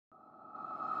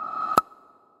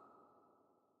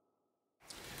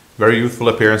Very youthful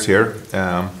appearance here,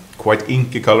 quite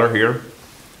inky color here,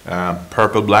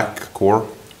 purple black core,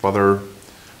 rather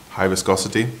high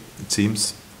viscosity it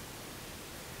seems.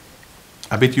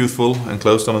 A bit youthful and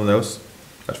closed on the nose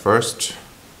at first.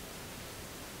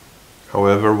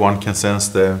 However, one can sense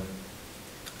the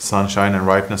sunshine and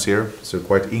ripeness here, so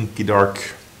quite inky dark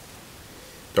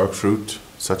fruit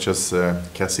such as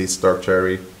cassis, dark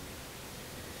cherry,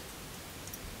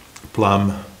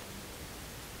 plum,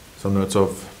 some notes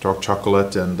of dark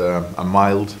chocolate and a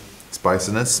mild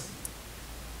spiciness.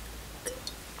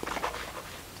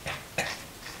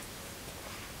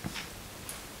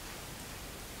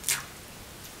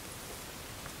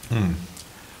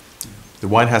 The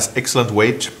wine has excellent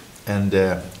weight and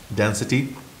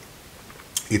density.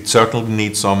 It certainly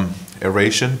needs some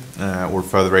aeration or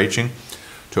further aging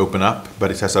to open up,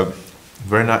 but it has a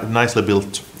very nicely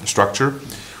built structure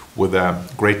with a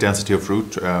great density of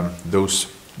fruit, those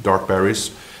dark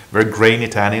berries, very grainy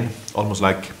tannin, almost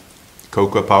like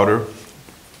cocoa powder,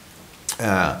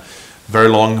 very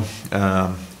long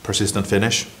persistent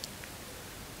finish.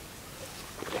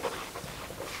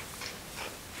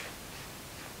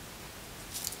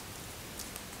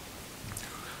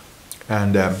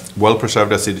 And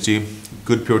well-preserved acidity,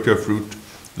 good purity of fruit.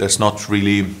 There's not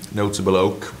really noticeable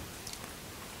oak.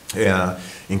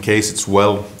 In case it's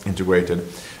well integrated.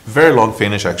 Very long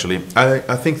finish actually.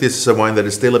 I think this is a wine that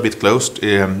is still a bit closed,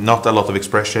 not a lot of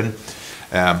expression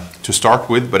to start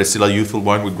with, but it's still a youthful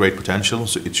wine with great potential,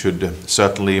 so it should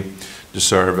certainly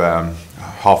deserve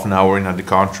half an hour in a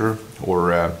decanter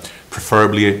or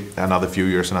preferably another few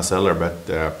years in a cellar,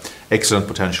 but excellent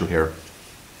potential here.